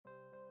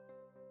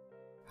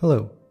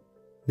Hello,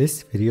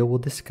 this video will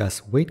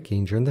discuss weight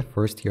gain during the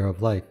first year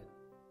of life.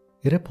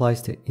 It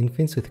applies to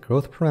infants with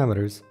growth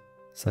parameters,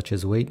 such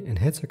as weight and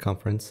head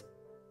circumference,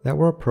 that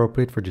were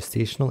appropriate for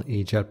gestational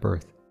age at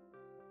birth.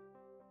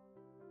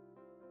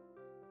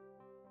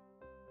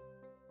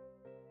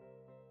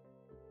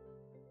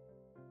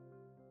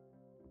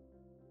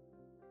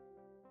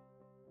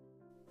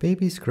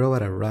 Babies grow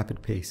at a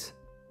rapid pace.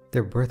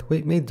 Their birth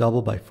weight may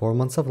double by 4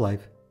 months of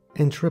life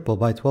and triple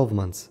by 12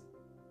 months.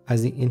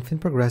 As the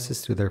infant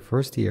progresses through their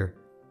first year,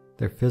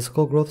 their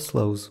physical growth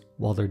slows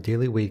while their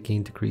daily weight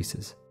gain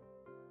decreases.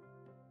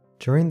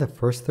 During the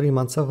first 3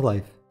 months of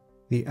life,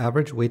 the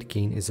average weight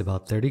gain is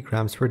about 30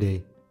 grams per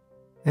day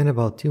and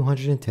about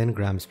 210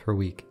 grams per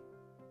week.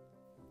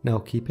 Now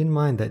keep in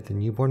mind that the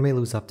newborn may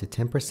lose up to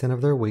 10% of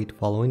their weight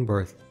following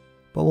birth,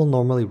 but will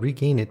normally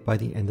regain it by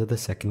the end of the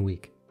second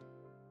week.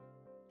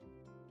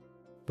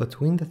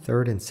 Between the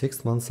 3rd and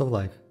 6th months of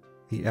life,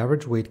 the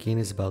average weight gain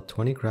is about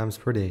 20 grams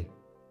per day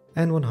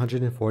and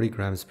 140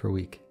 grams per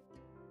week.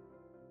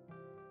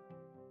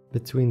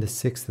 Between the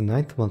 6th and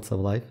 9th months of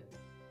life,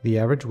 the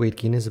average weight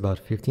gain is about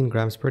 15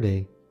 grams per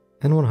day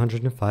and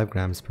 105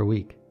 grams per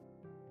week.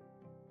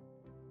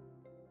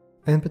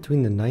 And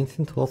between the 9th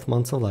and 12th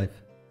months of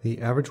life,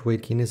 the average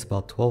weight gain is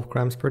about 12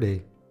 grams per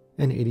day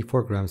and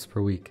 84 grams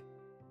per week.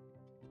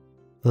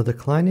 The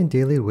decline in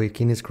daily weight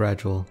gain is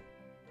gradual.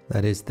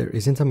 That is, there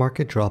isn't a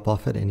marked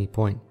drop-off at any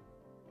point.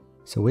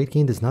 So weight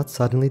gain does not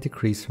suddenly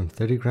decrease from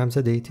 30 grams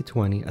a day to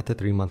 20 at the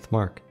 3-month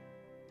mark.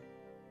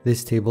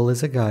 This table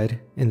is a guide,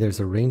 and there's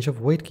a range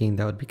of weight gain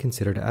that would be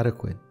considered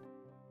adequate.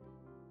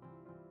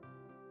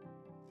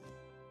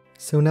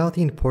 So now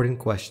the important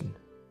question: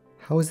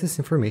 how is this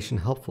information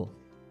helpful?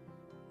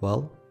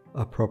 Well,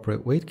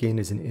 appropriate weight gain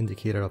is an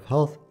indicator of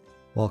health,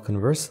 while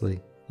conversely,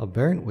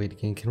 aberrant weight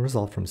gain can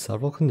result from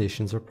several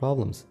conditions or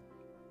problems.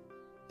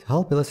 To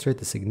help illustrate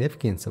the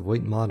significance of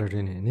weight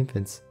monitoring in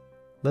infants,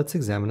 let's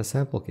examine a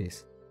sample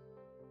case.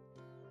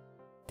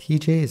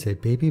 TJ is a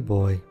baby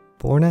boy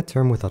born at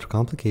term without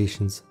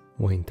complications,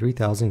 weighing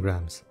 3,000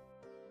 grams.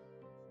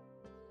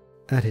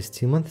 At his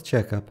 2-month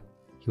checkup,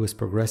 he was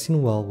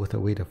progressing well with a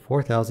weight of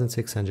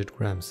 4,600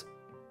 grams.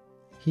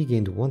 He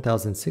gained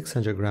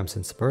 1,600 grams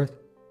since birth,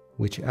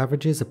 which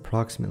averages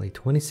approximately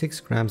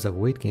 26 grams of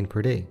weight gain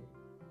per day,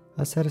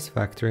 a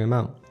satisfactory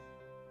amount.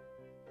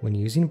 When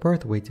using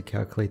birth weight to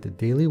calculate the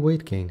daily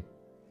weight gain,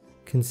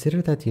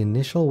 consider that the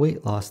initial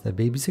weight loss that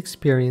babies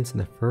experience in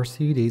the first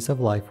few days of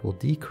life will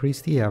decrease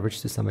the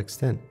average to some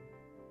extent.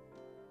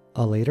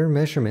 A later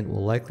measurement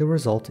will likely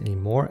result in a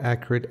more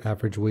accurate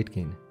average weight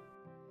gain.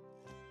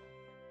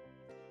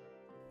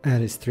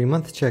 At his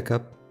 3-month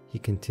checkup, he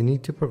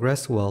continued to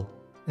progress well,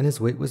 and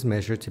his weight was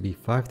measured to be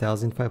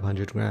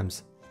 5,500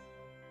 grams.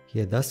 He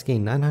had thus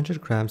gained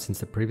 900 grams since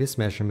the previous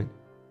measurement,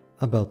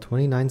 about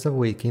 29s of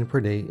weight gain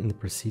per day in the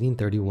preceding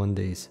 31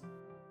 days.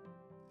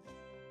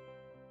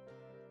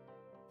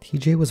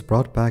 TJ was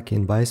brought back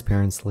in by his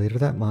parents later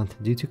that month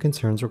due to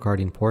concerns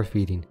regarding poor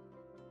feeding.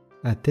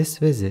 At this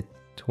visit,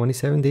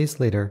 27 days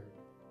later,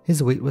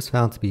 his weight was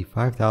found to be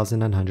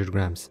 5,900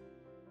 grams.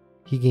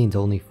 He gained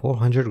only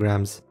 400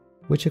 grams,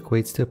 which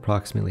equates to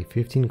approximately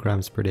 15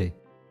 grams per day,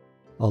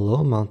 a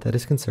low amount that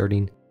is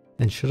concerning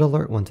and should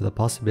alert one to the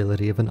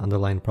possibility of an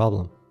underlying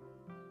problem.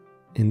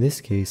 In this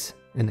case,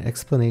 an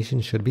explanation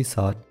should be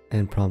sought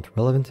and prompt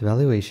relevant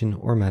evaluation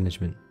or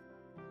management.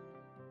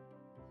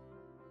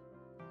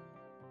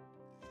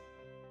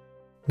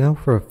 Now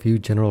for a few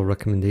general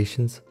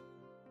recommendations.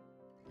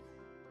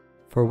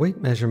 For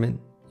weight measurement,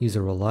 use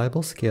a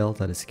reliable scale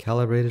that is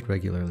calibrated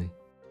regularly.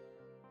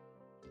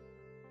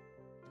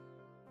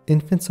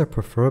 Infants are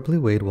preferably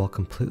weighed while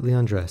completely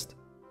undressed,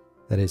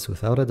 that is,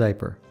 without a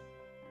diaper.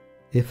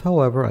 If,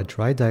 however, a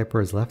dry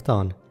diaper is left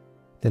on,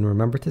 then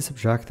remember to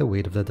subtract the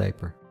weight of the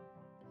diaper.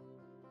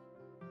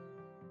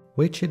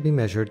 Weight should be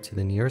measured to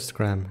the nearest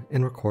gram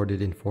and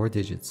recorded in 4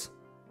 digits.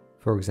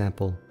 For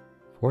example,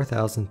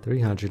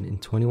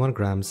 4,321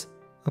 grams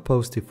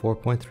opposed to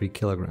 4.3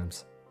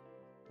 kilograms.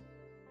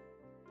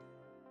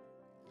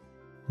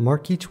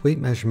 Mark each weight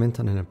measurement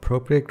on an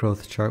appropriate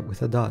growth chart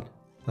with a dot,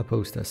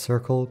 opposed to a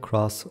circle,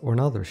 cross, or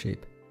another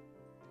shape.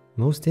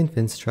 Most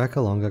infants track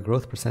along a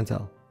growth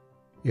percentile.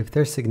 If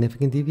there's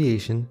significant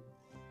deviation,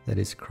 that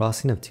is,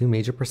 crossing of 2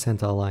 major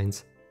percentile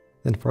lines,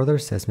 then further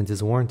assessment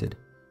is warranted.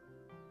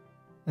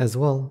 As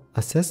well,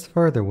 assess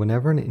further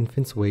whenever an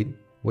infant's weight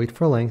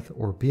for length,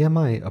 or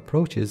BMI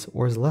approaches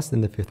or is less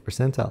than the 5th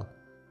percentile.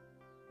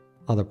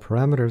 Other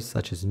parameters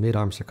such as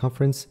mid-arm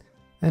circumference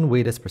and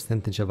weight as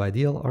percentage of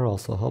ideal are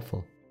also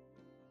helpful.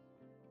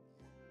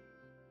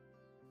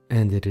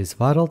 And it is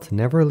vital to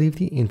never leave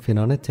the infant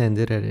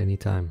unattended at any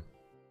time.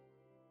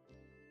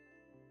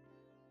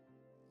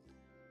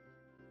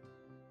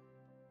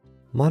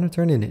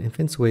 Monitoring an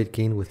infant's weight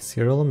gain with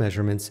serial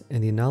measurements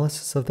and the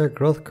analysis of their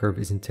growth curve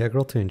is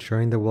integral to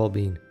ensuring their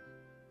well-being.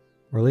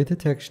 Early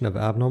detection of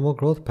abnormal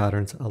growth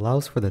patterns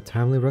allows for the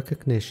timely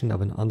recognition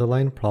of an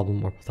underlying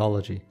problem or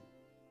pathology.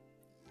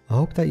 I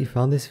hope that you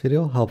found this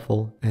video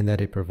helpful and that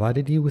it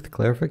provided you with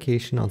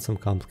clarification on some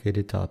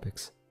complicated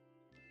topics.